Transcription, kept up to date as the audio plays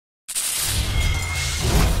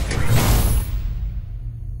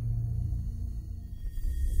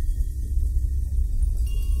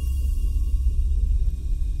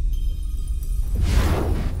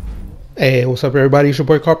Hey, what's up everybody? It's your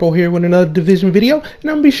boy Carpo here with another Division video, and I'm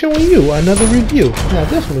going to be showing you another review. Now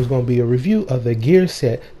this one is going to be a review of the gear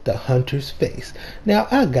set, the Hunter's Face. Now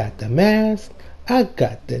I got the mask, I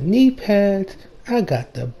got the knee pads, I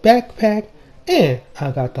got the backpack, and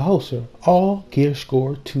I got the holster, all gear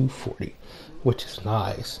score 240, which is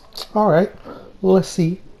nice. Alright, well, let's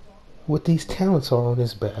see what these talents are on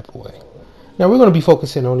this bad boy. Now we're going to be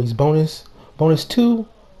focusing on these bonus 2,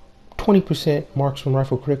 20% marksman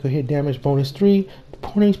rifle critical hit damage, bonus 3,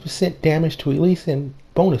 20% damage to elite, and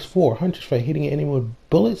bonus 4, hunters for hitting an enemy with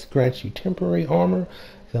bullets, grants you temporary armor.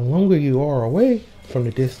 The longer you are away from the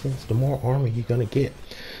distance, the more armor you're gonna get.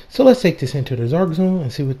 So let's take this into the Zark zone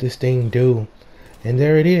and see what this thing do. And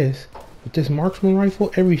there it is. With this marksman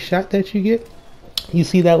rifle, every shot that you get, you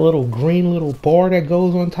see that little green little bar that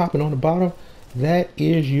goes on top and on the bottom? That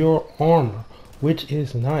is your armor, which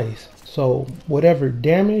is nice. So whatever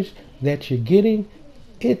damage that you're getting,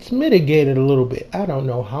 it's mitigated a little bit. I don't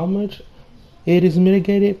know how much it is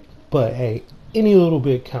mitigated, but hey, any little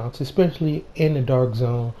bit counts, especially in the dark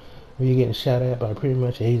zone where you're getting shot at by pretty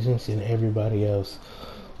much agents and everybody else.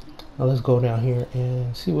 Now let's go down here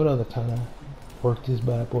and see what other kind of work this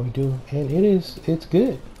bad boy do. And it's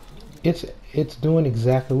good. It's doing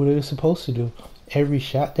exactly what it is supposed to do. Every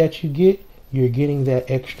shot that you get, you're getting that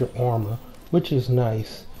extra armor, which is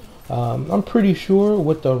nice. I'm pretty sure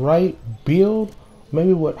with the right build,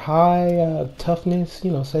 maybe with high toughness,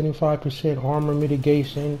 75% armor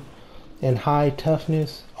mitigation and high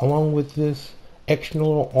toughness, along with this extra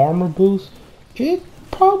little armor boost, it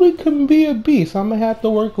probably can be a beast. I'm gonna have to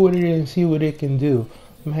work with it and see what it can do.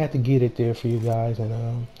 I'm gonna have to get it there for you guys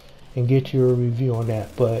and get you a review on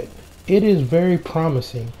that. But it is very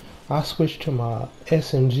promising. I switched to my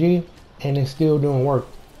SMG and it's still doing work.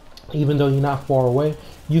 Even though you're not far away,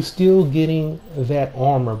 you're still getting that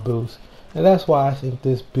armor boost. And that's why I think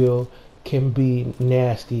this build can be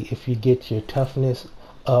nasty if you get your toughness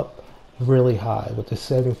up really high with the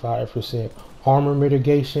 75% armor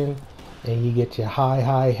mitigation and you get your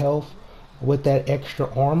high health with that extra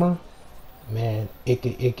armor. Man, it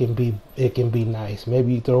can be nice.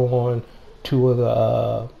 Maybe you throw on 2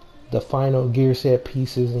 of the final gear set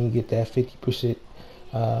pieces and you get that 50%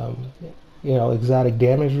 exotic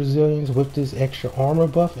damage resilience with this extra armor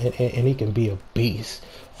buff, and it can be a beast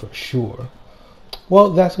for sure. Well,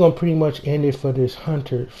 that's going to pretty much end it for this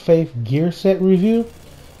Hunter Faith gear set review.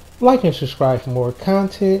 Like and subscribe for more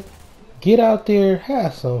content. Get out there,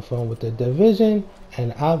 have some fun with the Division,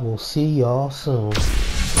 and I will see y'all soon.